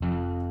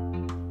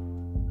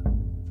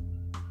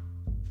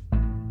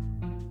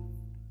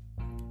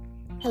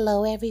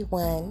Hello,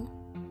 everyone.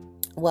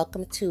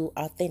 Welcome to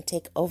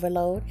Authentic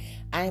Overload.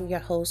 I am your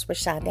host,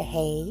 Rashonda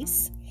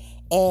Hayes,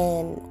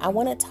 and I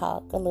want to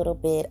talk a little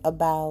bit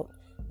about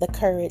the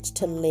courage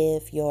to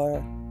live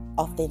your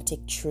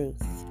authentic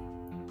truth.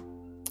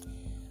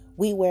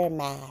 We wear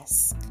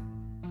masks.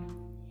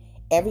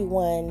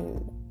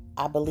 Everyone,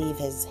 I believe,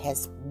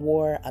 has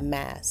wore a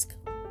mask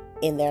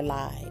in their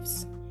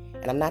lives.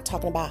 And I'm not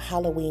talking about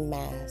Halloween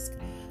masks.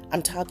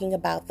 I'm talking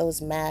about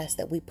those masks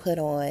that we put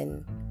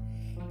on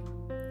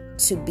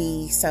to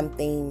be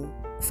something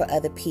for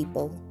other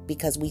people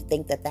because we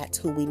think that that's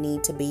who we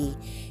need to be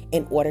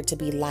in order to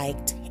be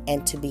liked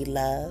and to be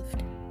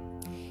loved.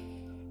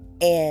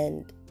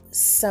 And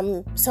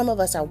some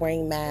of us are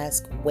wearing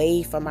masks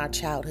way from our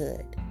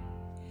childhood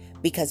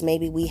because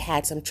maybe we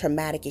had some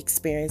traumatic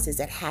experiences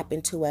that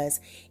happened to us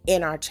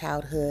in our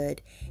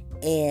childhood,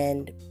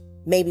 and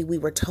maybe we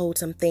were told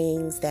some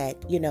things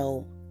that,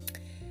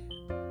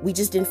 we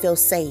just didn't feel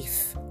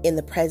safe in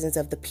the presence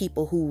of the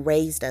people who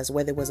raised us,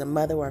 whether it was a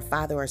mother or a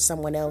father or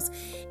someone else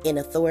in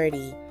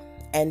authority.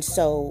 And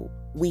so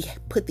we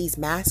put these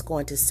masks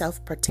on to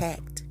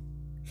self-protect.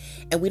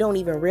 And we don't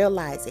even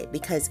realize it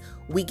because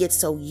we get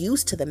so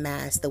used to the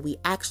mask that we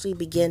actually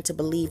begin to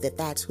believe that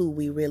that's who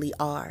we really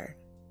are.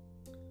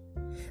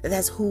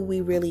 That's who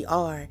we really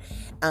are.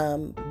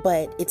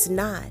 But it's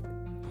not.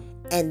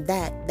 And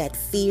that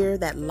fear,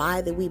 that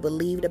lie that we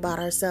believed about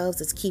ourselves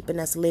is keeping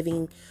us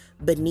living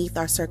beneath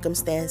our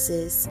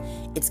circumstances.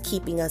 It's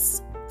keeping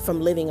us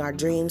from living our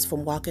dreams,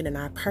 from walking in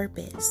our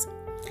purpose.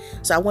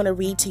 So I want to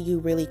read to you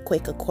really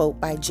quick a quote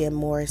by Jim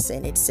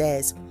Morrison. It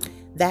says,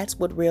 "That's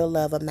what real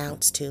love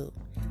amounts to,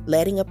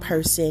 letting a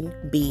person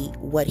be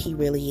what he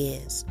really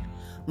is.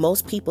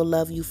 Most people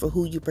love you for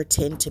who you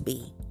pretend to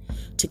be.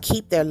 To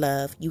keep their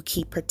love, you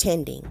keep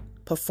pretending,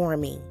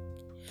 performing.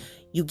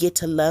 You get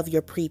to love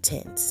your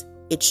pretense.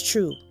 It's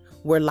true,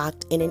 we're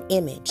locked in an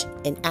image,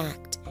 an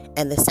act.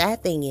 And the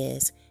sad thing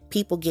is,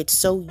 people get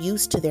so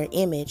used to their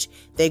image,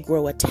 they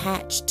grow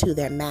attached to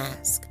their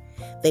mask.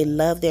 They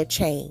love their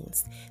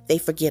chains. They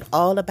forget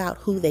all about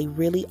who they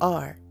really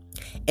are.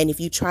 And if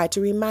you try to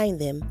remind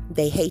them,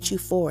 they hate you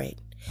for it.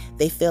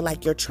 They feel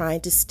like you're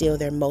trying to steal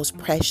their most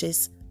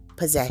precious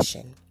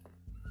possession."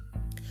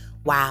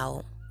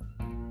 Wow.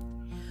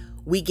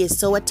 We get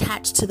so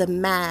attached to the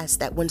mask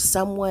that when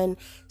someone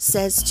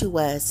says to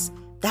us,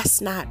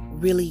 "That's not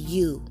really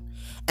you,"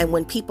 and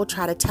when people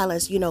try to tell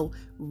us,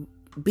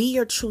 be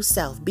your true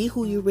self, be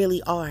who you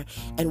really are,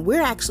 and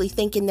we're actually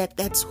thinking that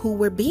that's who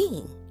we're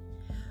being,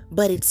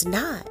 but it's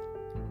not.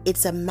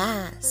 It's a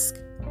mask.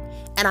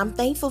 And I'm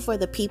thankful for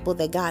the people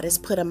that God has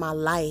put in my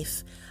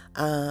life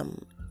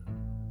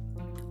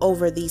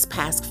over these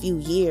past few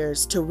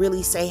years to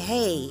really say,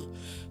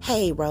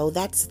 hey, bro,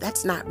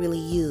 that's not really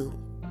you.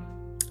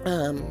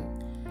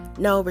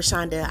 No,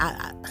 Rashonda,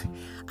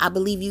 I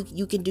believe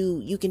you can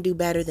do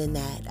better than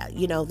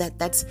that.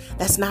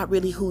 That's not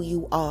really who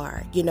you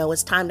are.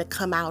 It's time to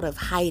come out of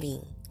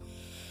hiding.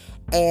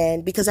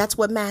 And because that's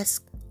what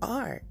masks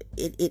are.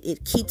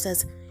 It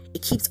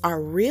keeps our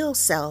real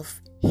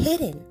self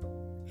hidden.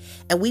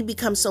 And we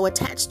become so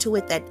attached to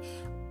it that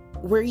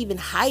we're even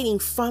hiding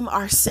from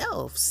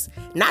ourselves,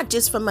 not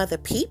just from other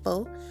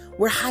people.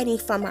 We're hiding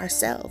from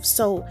ourselves.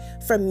 So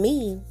for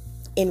me,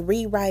 in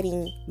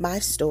rewriting my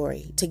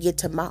story to get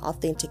to my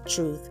authentic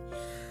truth,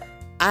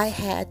 I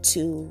had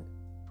to,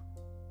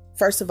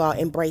 first of all,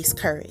 embrace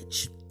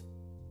courage.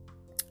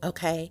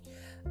 Okay?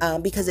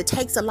 Because it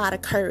takes a lot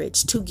of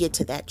courage to get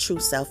to that true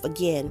self.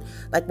 Again,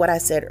 like what I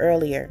said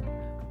earlier,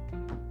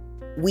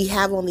 we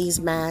have on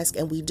these masks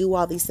and we do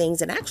all these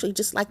things. And actually,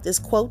 just like this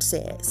quote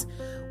says,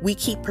 we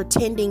keep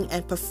pretending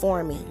and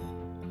performing.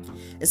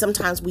 And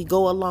sometimes we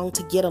go along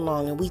to get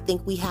along, and we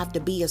think we have to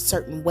be a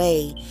certain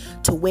way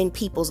to win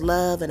people's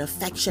love and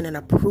affection and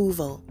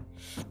approval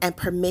and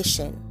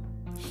permission.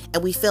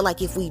 And we feel like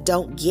if we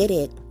don't get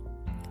it,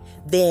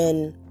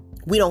 then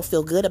we don't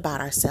feel good about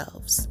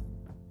ourselves.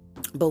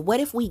 But what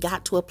if we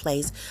got to a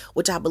place,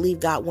 which I believe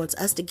God wants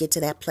us to get to,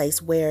 that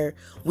place where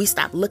we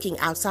stop looking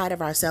outside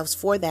of ourselves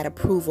for that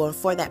approval and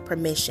for that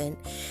permission?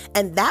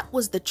 And that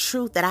was the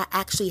truth that I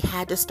actually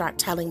had to start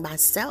telling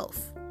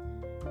myself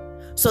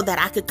so that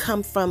I could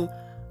come from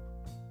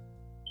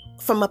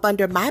up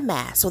under my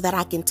mask, so that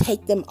I can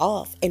take them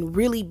off and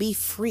really be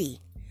free,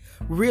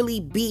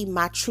 really be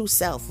my true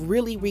self,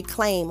 really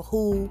reclaim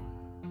who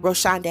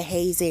Rashonda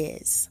Hayes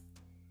is.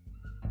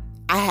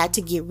 I had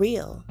to get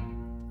real.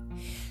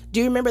 Do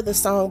you remember the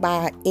song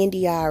by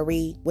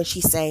India.Arie when she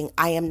sang,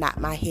 "I am not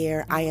my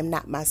hair, I am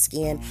not my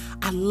skin"?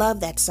 I love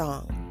that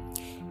song.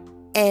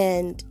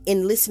 And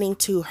in listening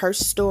to her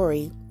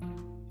story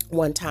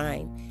one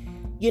time,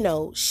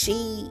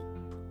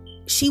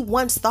 she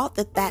once thought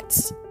that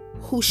that's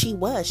who she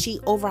was. She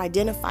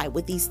over-identified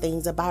with these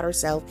things about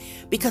herself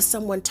because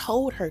someone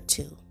told her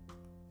to.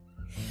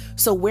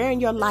 So where in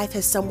your life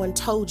has someone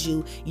told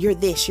you you're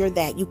this, you're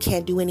that, you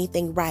can't do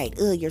anything right,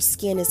 your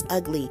skin is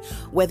ugly,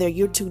 whether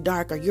you're too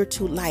dark or you're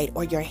too light,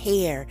 or your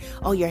hair,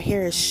 oh, your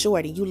hair is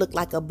short and you look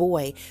like a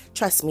boy.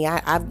 Trust me,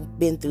 I've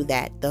been through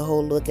that, the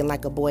whole looking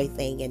like a boy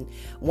thing. And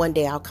one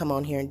day I'll come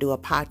on here and do a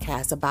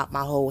podcast about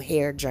my whole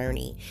hair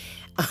journey.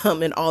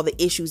 And all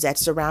the issues that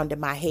surrounded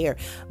my hair.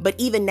 But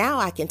even now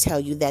I can tell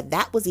you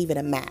that was even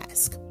a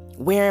mask.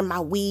 Wearing my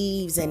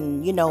weaves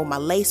and, my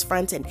lace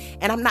fronts, and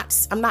I'm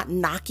not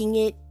knocking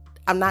it.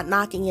 I'm not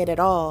knocking it at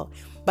all.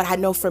 But I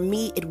know for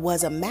me it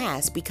was a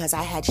mask because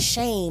I had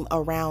shame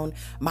around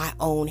my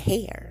own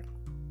hair.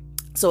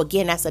 So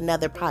again, that's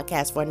another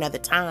podcast for another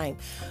time.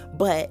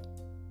 But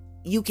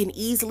you can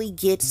easily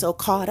get so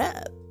caught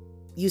up,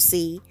 you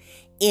see,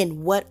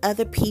 in what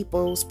other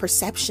people's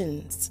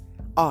perceptions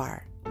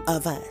are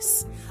of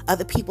us,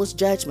 other people's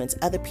judgments,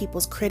 other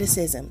people's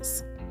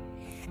criticisms.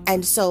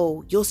 And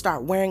so you'll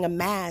start wearing a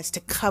mask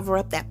to cover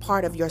up that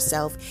part of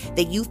yourself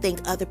that you think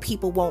other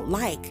people won't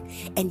like.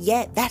 And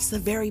yet that's the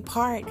very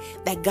part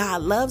that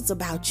God loves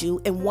about you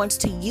and wants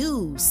to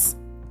use.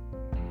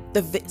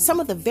 Some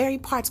of the very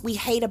parts we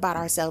hate about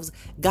ourselves,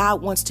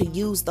 God wants to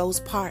use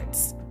those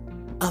parts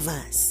of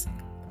us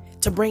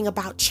to bring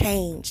about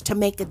change, to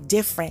make a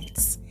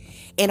difference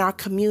in our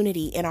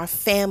community, in our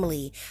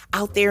family,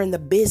 out there in the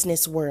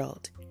business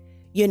world,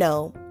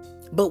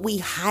 but we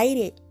hide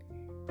it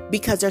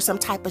because there's some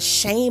type of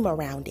shame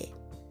around it.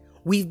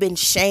 We've been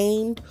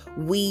shamed.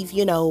 We've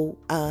been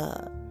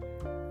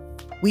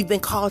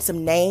called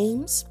some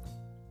names.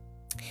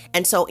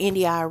 And so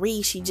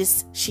India.Arie, she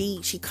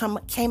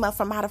came up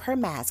from out of her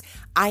mask.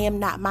 I am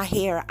not my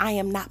hair. I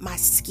am not my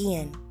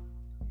skin.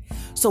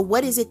 So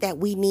what is it that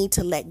we need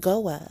to let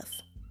go of?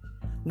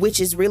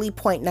 Which is really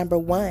point number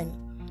one.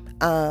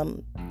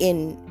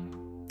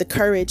 In the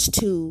courage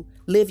to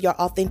live your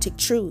authentic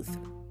truth.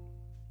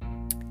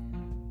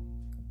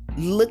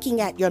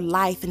 Looking at your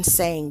life and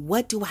saying,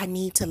 what do I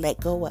need to let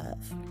go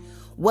of?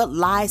 What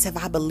lies have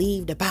I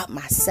believed about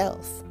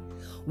myself?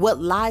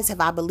 What lies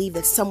have I believed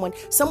that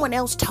someone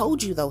else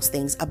told you those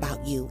things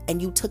about you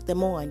and you took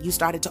them on? You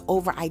started to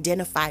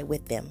over-identify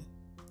with them.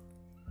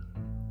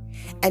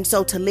 And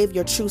so to live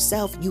your true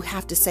self, you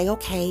have to say,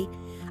 okay,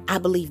 I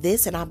believe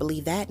this and I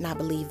believe that and I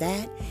believe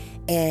that.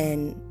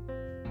 And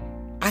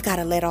I got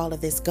to let all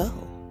of this go.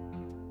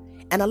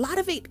 And a lot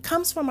of it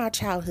comes from our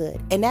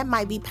childhood. And that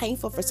might be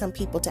painful for some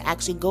people to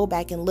actually go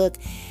back and look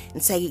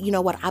and say, you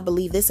know what, I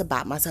believe this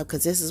about myself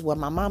because this is what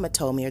my mama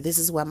told me, or this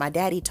is what my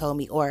daddy told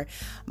me, or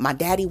my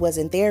daddy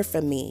wasn't there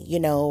for me.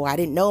 I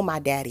didn't know my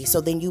daddy.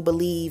 So then you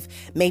believe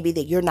maybe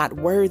that you're not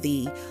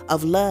worthy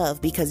of love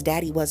because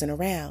daddy wasn't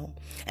around.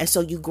 And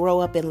so you grow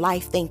up in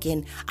life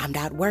thinking, I'm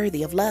not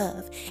worthy of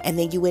love. And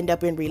then you end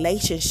up in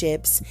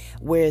relationships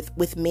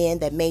with men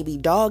that maybe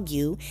dog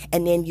you.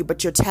 And then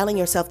but you're telling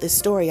yourself this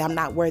story, I'm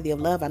not worthy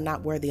of love. I'm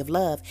not worthy of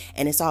love.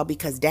 And it's all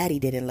because daddy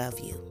didn't love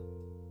you.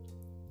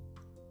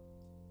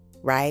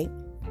 Right?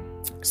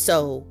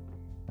 So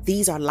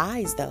these are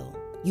lies though.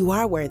 You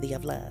are worthy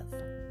of love.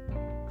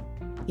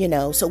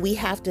 So we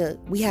have to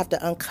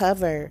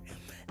uncover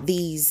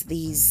these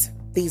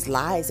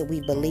lies that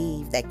we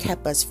believe that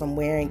keep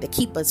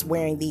us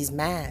wearing these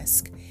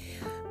masks.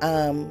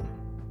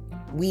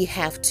 We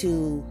have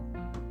to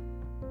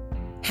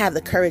have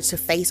the courage to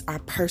face our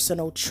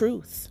personal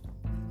truth.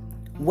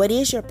 What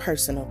is your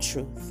personal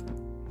truth?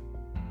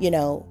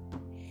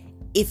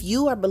 If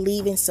you are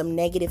believing some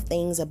negative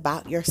things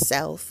about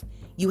yourself,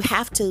 you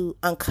have to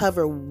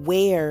uncover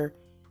where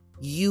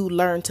you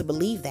learn to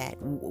believe that,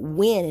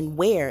 when and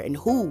where and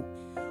who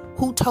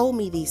told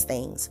me these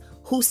things,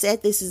 who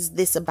said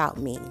this about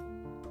me.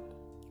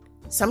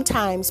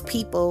 Sometimes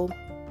people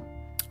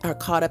are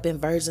caught up in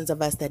versions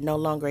of us that no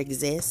longer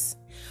exist.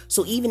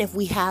 So even if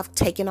we have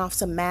taken off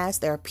some masks,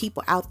 there are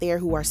people out there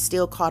who are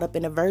still caught up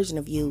in a version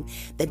of you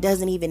that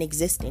doesn't even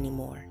exist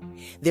anymore.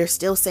 They're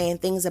still saying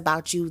things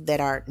about you that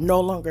are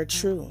no longer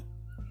true.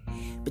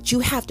 But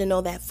you have to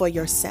know that for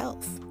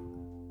yourself.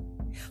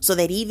 So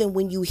that even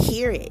when you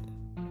hear it,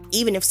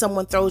 even if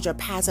someone throws your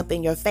past up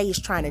in your face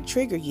trying to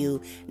trigger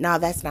you, no,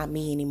 that's not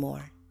me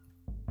anymore.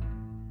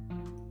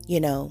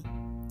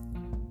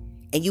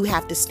 And you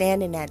have to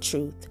stand in that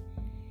truth.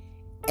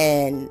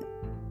 And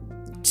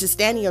to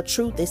stand in your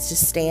truth is to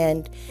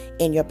stand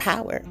in your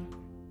power.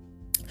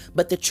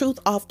 But the truth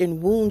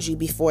often wounds you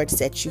before it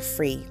sets you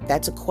free.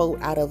 That's a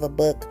quote out of a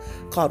book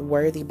called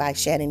Worthy by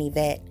Shannon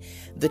Yvette.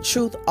 The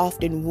truth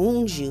often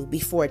wounds you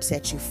before it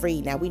sets you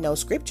free. Now we know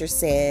scripture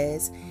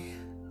says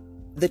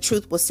the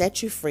truth will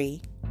set you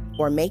free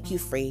or make you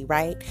free,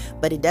 right?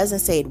 But it doesn't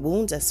say it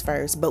wounds us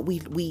first, but we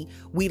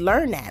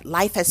learn that.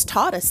 Life has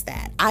taught us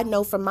that. I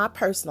know from my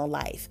personal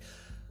life,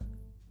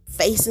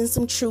 facing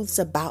some truths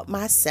about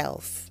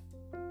myself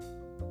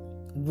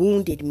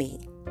wounded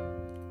me.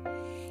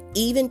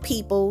 Even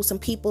some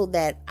people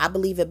that I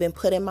believe have been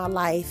put in my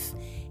life,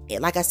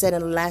 like I said,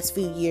 in the last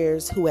few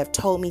years, who have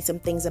told me some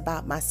things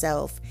about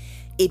myself,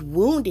 it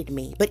wounded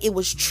me, but it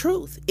was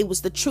truth. It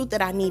was the truth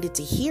that I needed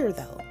to hear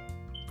though.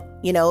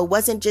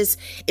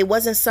 It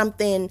wasn't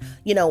something,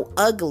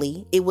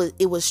 ugly.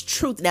 It was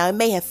truth. Now, it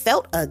may have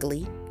felt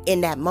ugly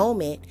in that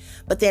moment,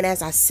 but then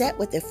as I sat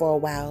with it for a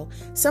while,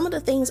 some of the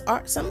things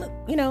are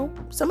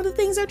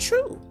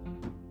true.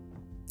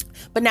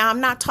 But now I'm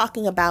not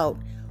talking about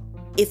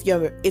if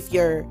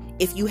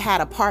you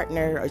had a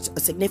partner or a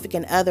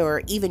significant other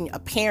or even a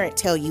parent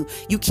tell you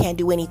can't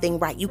do anything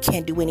right. You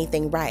can't do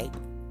anything right.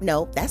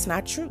 No, that's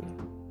not true.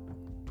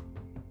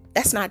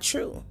 That's not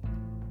true.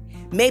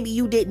 Maybe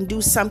you didn't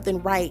do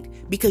something right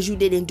because you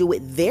didn't do it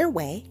their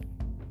way.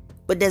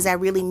 But does that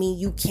really mean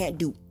you can't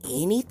do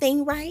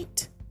anything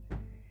right?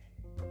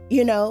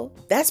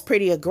 That's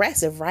pretty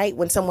aggressive, right?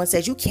 When someone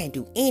says you can't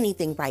do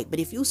anything right. But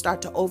if you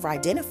start to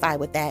over-identify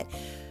with that,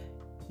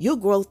 you'll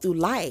grow through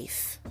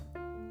life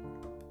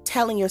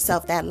telling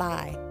yourself that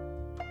lie.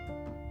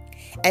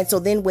 And so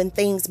then when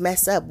things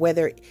mess up,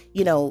 whether,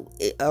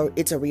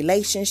 it's a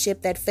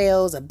relationship that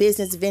fails, a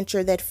business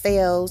venture that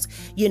fails,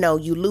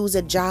 you lose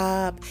a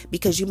job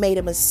because you made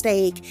a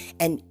mistake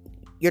and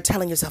you're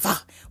telling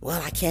yourself,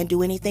 I can't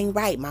do anything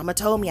right. Mama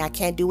told me I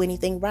can't do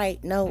anything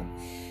right. No,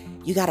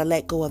 you got to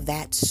let go of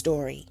that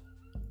story.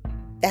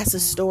 That's a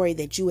story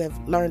that you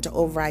have learned to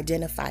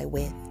over-identify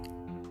with.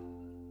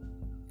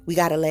 We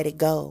got to let it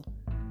go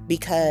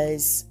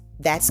because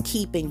that's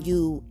keeping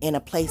you in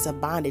a place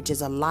of bondage,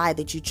 is a lie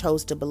that you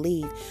chose to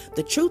believe.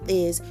 The truth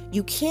is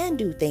you can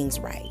do things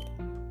right.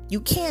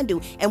 You can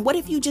do. And what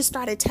if you just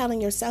started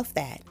telling yourself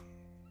that?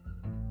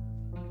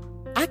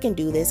 I can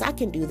do this. I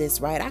can do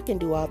this right. I can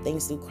do all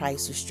things through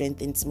Christ who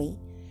strengthens me.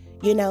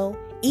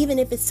 Even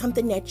if it's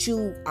something that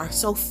you are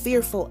so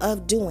fearful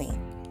of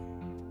doing.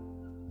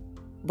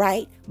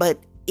 Right? But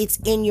it's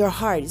in your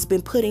heart. It's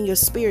been put in your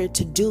spirit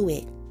to do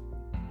it.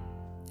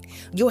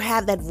 You'll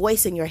have that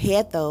voice in your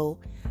head though.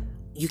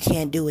 You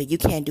can't do it. You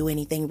can't do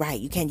anything right.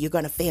 You're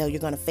going to fail. You're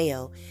going to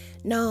fail.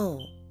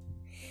 No.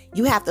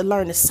 You have to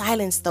learn to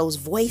silence those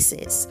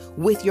voices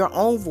with your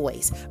own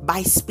voice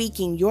by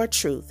speaking your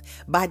truth,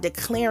 by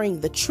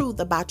declaring the truth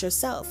about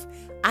yourself.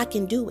 I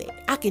can do it.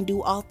 I can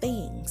do all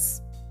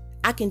things.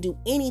 I can do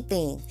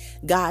anything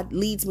God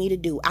leads me to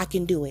do. I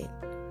can do it.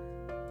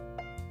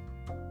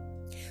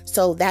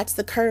 So that's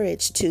the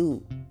courage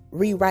to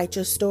rewrite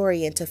your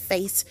story and to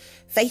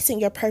facing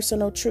your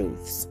personal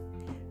truths.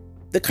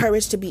 The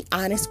courage to be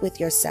honest with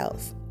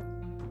yourself.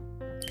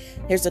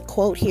 There's a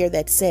quote here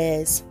that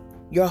says,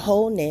 Your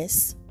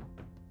wholeness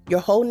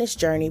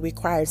journey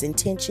requires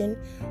intention,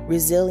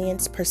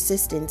 resilience,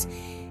 persistence,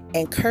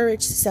 and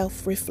courage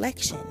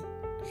self-reflection.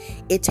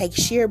 It takes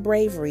sheer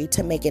bravery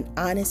to make an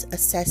honest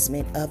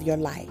assessment of your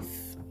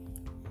life.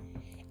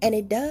 And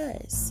it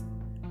does.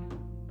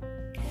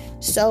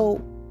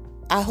 So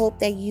I hope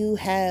that you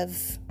have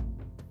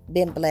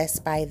been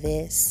blessed by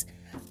this.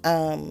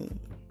 I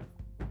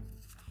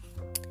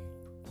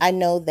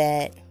know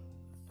that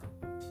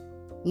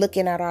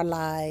looking at our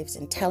lives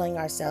and telling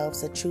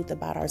ourselves the truth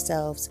about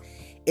ourselves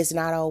is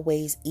not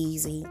always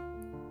easy.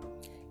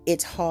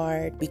 It's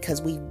hard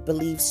because we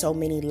believe so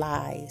many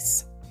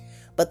lies.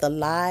 But the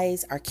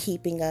lies are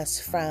keeping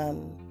us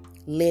from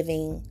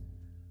living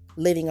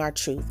our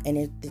truth. And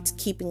it's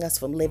keeping us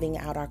from living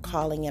out our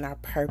calling and our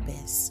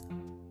purpose.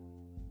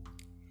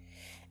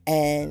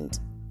 And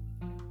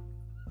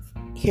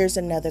here's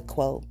another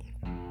quote.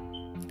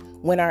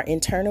 When our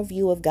internal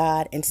view of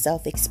God and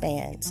self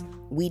expands,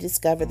 we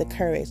discover the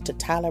courage to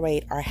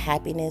tolerate our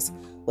happiness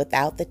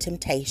without the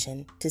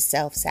temptation to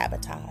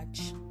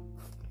self-sabotage.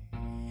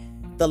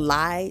 The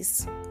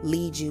lies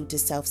lead you to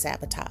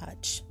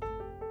self-sabotage.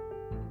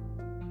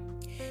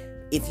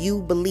 If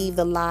you believe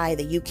the lie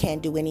that you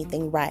can't do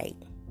anything right,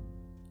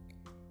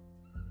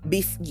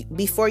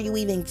 before you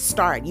even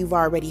start, you've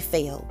already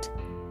failed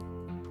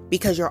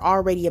because you're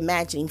already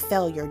imagining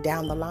failure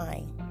down the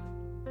line.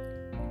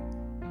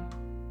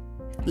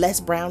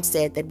 Les Brown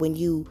said that when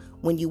you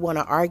want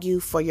to argue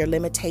for your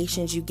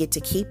limitations, you get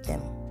to keep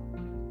them.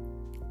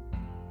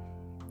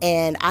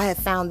 And I have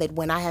found that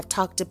when I have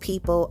talked to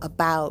people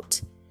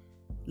about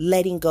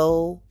letting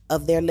go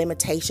of their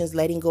limitations,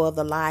 letting go of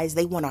the lies,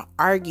 they want to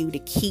argue to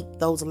keep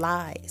those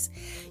lies.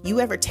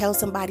 You ever tell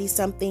somebody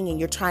something and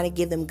you're trying to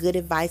give them good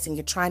advice and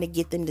you're trying to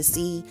get them to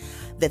see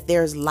that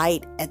there's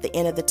light at the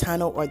end of the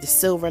tunnel or the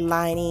silver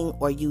lining,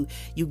 or you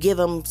give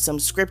them some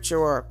scripture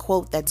or a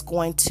quote that's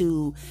going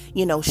to,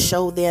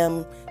 show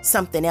them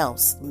something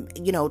else.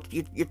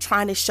 You're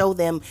trying to show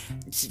them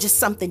just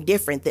something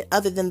different that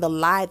other than the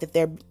lie that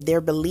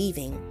they're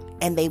believing,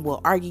 and they will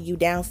argue you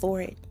down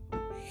for it.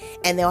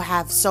 And they'll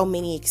have so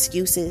many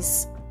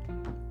excuses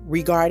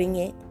regarding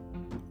it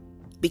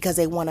because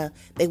they want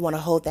to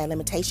hold that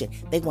limitation.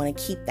 They want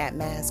to keep that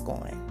mask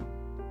on.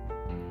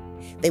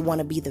 They want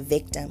to be the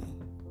victim.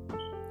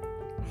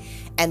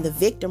 And the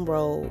victim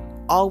role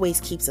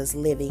always keeps us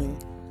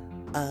living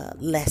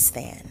less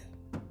than.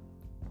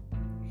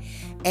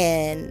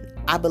 And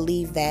I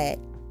believe that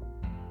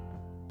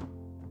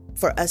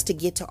for us to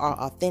get to our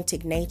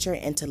authentic nature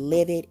and to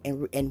live it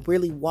and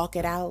really walk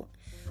it out,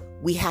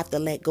 we have to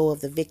let go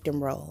of the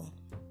victim role.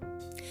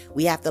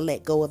 We have to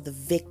let go of the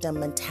victim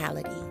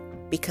mentality.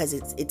 because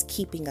it's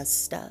keeping us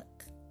stuck.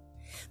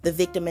 The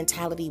victim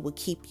mentality will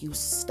keep you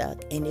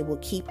stuck, and it will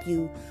keep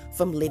you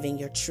from living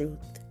your truth.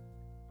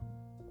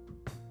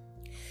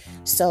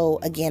 So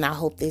again, I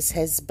hope this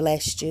has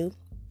blessed you.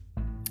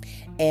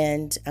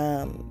 And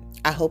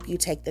I hope you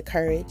take the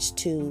courage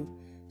to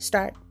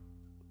start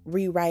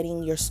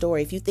rewriting your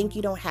story. If you think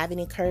you don't have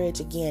any courage,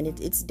 again,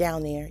 it's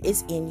down there.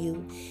 It's in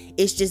you.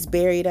 It's just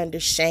buried under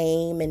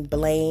shame and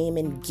blame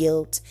and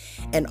guilt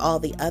and all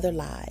the other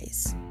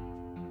lies.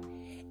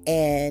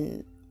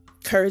 And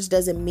courage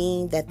doesn't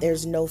mean that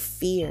there's no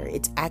fear.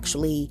 It's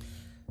actually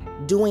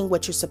doing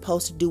what you're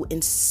supposed to do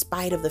in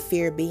spite of the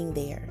fear being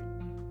there.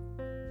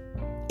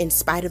 In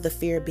spite of the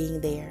fear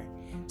being there.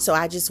 So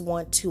I just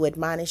want to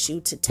admonish you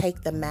to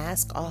take the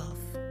mask off.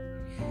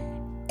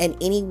 And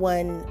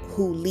anyone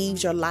who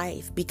leaves your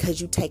life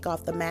because you take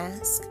off the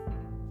mask,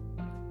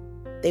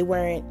 they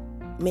weren't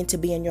meant to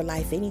be in your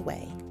life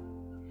anyway.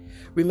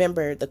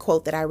 Remember the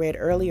quote that I read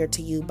earlier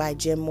to you by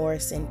Jim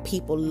Morrison: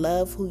 people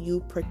love who you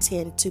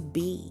pretend to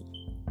be.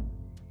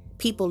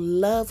 People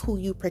love who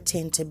you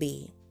pretend to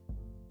be.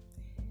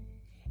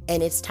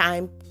 And it's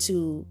time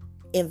to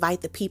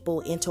invite the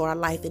people into our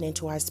life and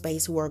into our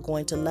space who are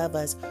going to love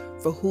us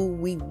for who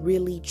we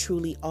really,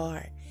 truly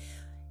are.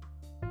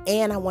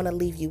 And I want to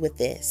leave you with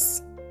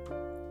this.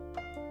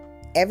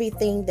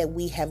 Everything that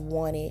we have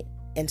wanted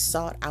and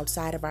sought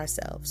outside of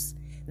ourselves,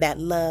 that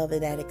love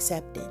and that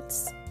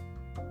acceptance,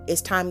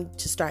 it's time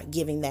to start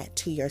giving that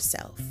to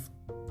yourself.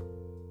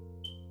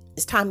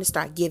 It's time to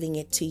start giving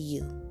it to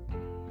you.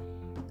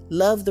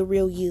 Love the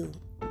real you,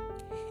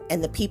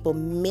 and the people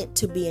meant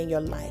to be in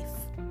your life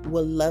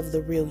will love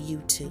the real you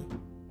too.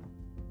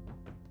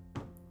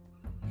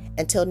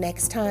 Until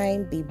next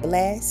time, be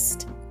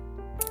blessed.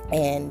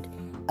 And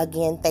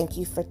again, thank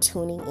you for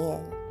tuning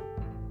in.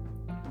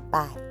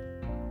 Bye.